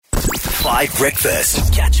5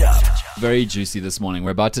 Breakfast. Catch up. Very juicy this morning.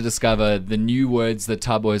 We're about to discover the new words that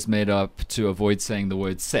Thabo has made up to avoid saying the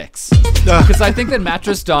word sex. Because I think that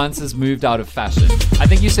mattress dance has moved out of fashion. I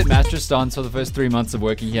think you said mattress dance for the first 3 months of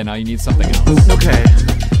working here. Now you need something else. Okay.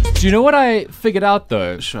 Do you know what I figured out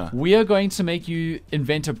though? Sure. We are going to make you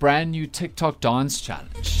invent a brand new TikTok dance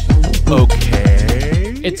challenge. Okay.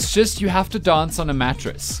 It's just you have to dance on a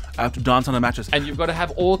mattress. I have to dance on a mattress. And you've got to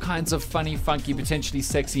have all kinds of funny, funky, potentially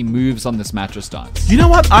sexy moves on this mattress dance. You know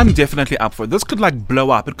what? I'm definitely up for it. This could like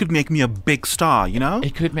blow up. It could make me a big star, you know?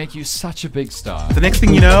 It could make you such a big star. The next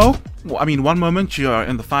thing you know, I mean, one moment you're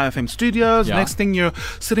in the 5FM studios, Yeah. next thing you're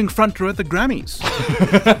sitting front row at the Grammys.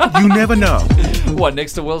 You never know. What,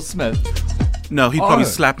 next to Will Smith? No, he'd probably Oh.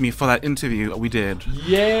 slap me for that interview we did.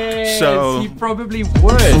 Yes, So- he probably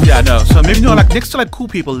would. Yeah, no. So maybe no, like next to like cool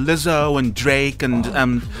people, Lizzo and Drake and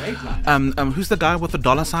Great line. who's the guy with the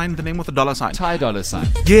dollar sign? The name with the dollar sign? Ty Dolla $ign.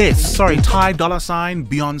 Yes, sorry, Ty Dollar Sign,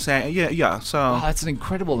 Beyonce. Yeah. So Oh, that's an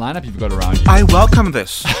incredible lineup you've got around you. I welcome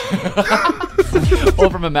this. All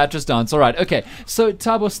from a mattress dance. All right, okay. So,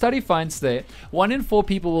 Thabo, study finds there 1 in 4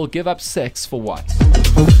 people will give up sex for what?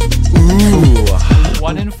 Ooh.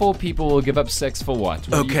 1 in 4 people will give up sex for what?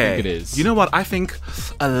 What do you think it is? You know what? I think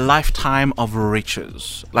a lifetime of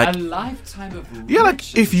riches. a Like, lifetime of yeah, like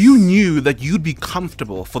riches. if you knew that you'd be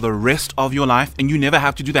comfortable for the rest of your life and you never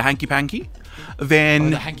have to do the hanky panky, Oh, then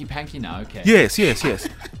the hanky panky now, okay. yes.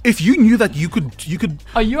 If you knew that you could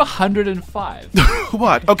Are you 105?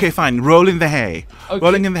 what? Okay, fine. Roll in the hay. Okay.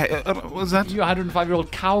 Rolling in the hay. What's that? You a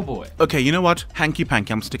 105-year-old cowboy. Okay, you know what? Hanky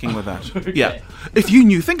panky. I'm sticking with that. Okay. Yeah. If you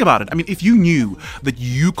knew, think about it. I mean, if you knew that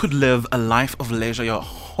you could live a life of leisure your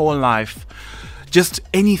whole life, just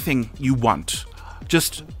anything you want,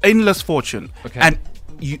 just endless fortune, Okay. and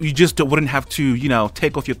you just wouldn't have to,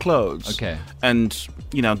 take off your clothes, Okay. and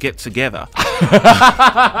get together.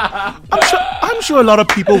 I'm sure a lot of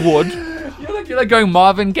people would. You're like going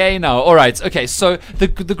Marvin Gaye now. All right. Okay. So the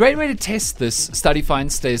great way to test this study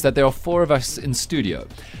finds is that there are 4 of us in studio.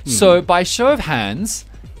 So by show of hands,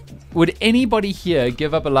 would anybody here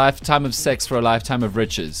give up a lifetime of sex for a lifetime of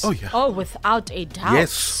riches? Oh yeah. Oh, without a doubt.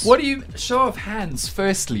 Yes. What do you show of hands?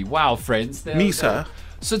 Firstly, wow, friends. There Me, we go. sir.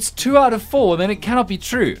 So it's 2 out of 4. Then it cannot be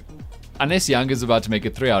true, unless Younger's about to make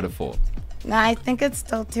it 3 out of 4. No, I think it's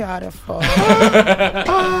still 2 out of 4.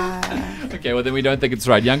 Okay. Well, then we don't think it's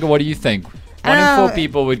right. Younger, what do you think? 1 in 4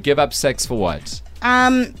 people would give up sex for what?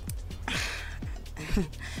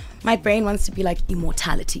 My brain wants to be like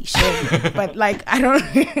immortality, sure. But like I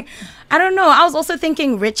don't know. I was also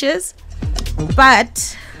thinking riches,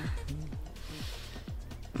 but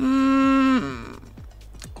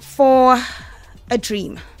for a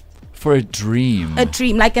dream. For a dream. A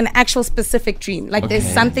dream, like an actual specific dream. Like there's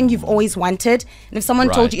Okay. something you've always wanted. And if someone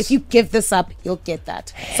told you, Right. if you give this up, you'll get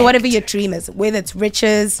that. So whatever your dream is, whether it's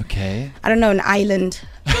riches, Okay. I don't know, an island,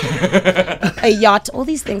 a yacht, all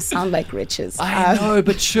these things sound like riches. I know,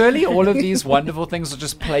 but surely all of these wonderful things are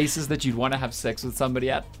just places that you'd want to have sex with somebody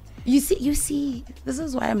at. You see, this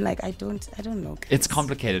is why I'm like, I don't know. Guys. It's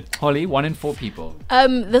complicated. Holly, 1 in 4 people.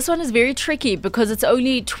 This one is very tricky because it's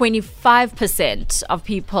only 25% of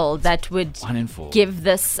people that would 1 in 4. give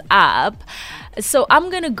this up. So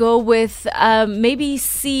I'm going to go with maybe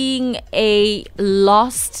seeing a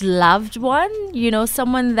lost loved one,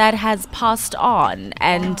 someone that has passed on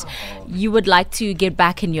and you would like to get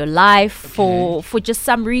back in your life for just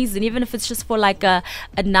some reason, even if it's just for like a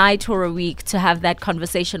night or a week, to have that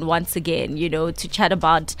conversation once again, to chat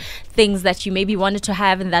about things that you maybe wanted to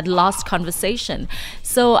have in that last conversation.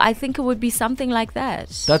 So I think it would be something like that.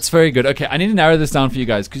 That's very good. Okay, I need to narrow this down for you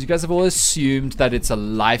guys because you guys have all assumed that it's a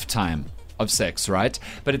lifetime of sex, right?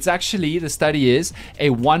 But it's actually, the study is a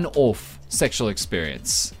one-off sexual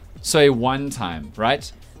experience. So a one-time,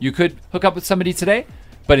 right? You could hook up with somebody today,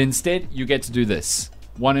 but instead you get to do this.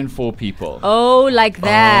 1 in 4 people. Oh, like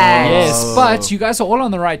that. Yes, but you guys are all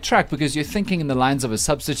on the right track because you're thinking in the lines of a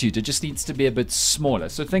substitute. It just needs to be a bit smaller.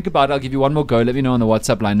 So think about it. I'll give you one more go. Let me know on the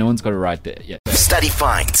WhatsApp line. No one's got it right there yet. Study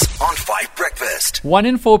finds on 5 Breakfast. 1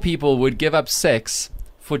 in 4 people would give up sex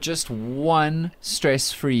for just 1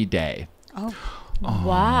 stress-free day.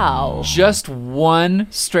 Wow. Just 1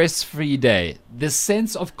 stress-free day. The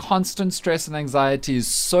sense of constant stress and anxiety is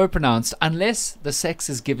so pronounced unless the sex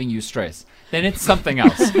is giving you stress. Then it's something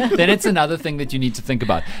else. Then it's another thing that you need to think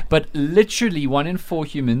about. But literally 1 in 4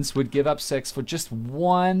 humans would give up sex for just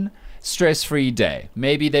 1 stress-free day.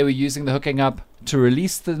 Maybe they were using the hooking up to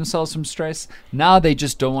release themselves from stress. Now they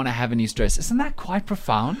just don't want to have any stress. Isn't that quite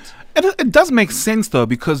profound? It does make sense though,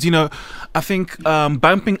 because I think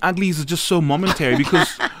bumping uglies is just so momentary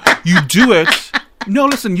because you do it No,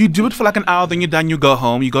 listen, you do it for like an hour, then you're done, you go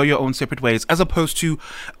home, you go your own separate ways, as opposed to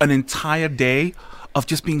an entire day of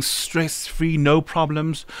just being stress-free, no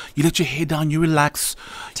problems. You let your head down, you relax.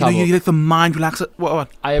 You let the mind relax. What?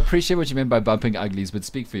 I appreciate what you meant by bumping uglies, but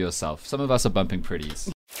speak for yourself. Some of us are bumping pretties.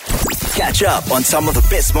 Catch up on some of the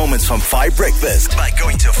best moments from 5 Breakfast by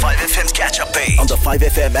going to 5FM's catch-up page on the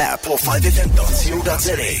 5FM app or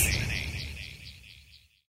 5FM.co.za.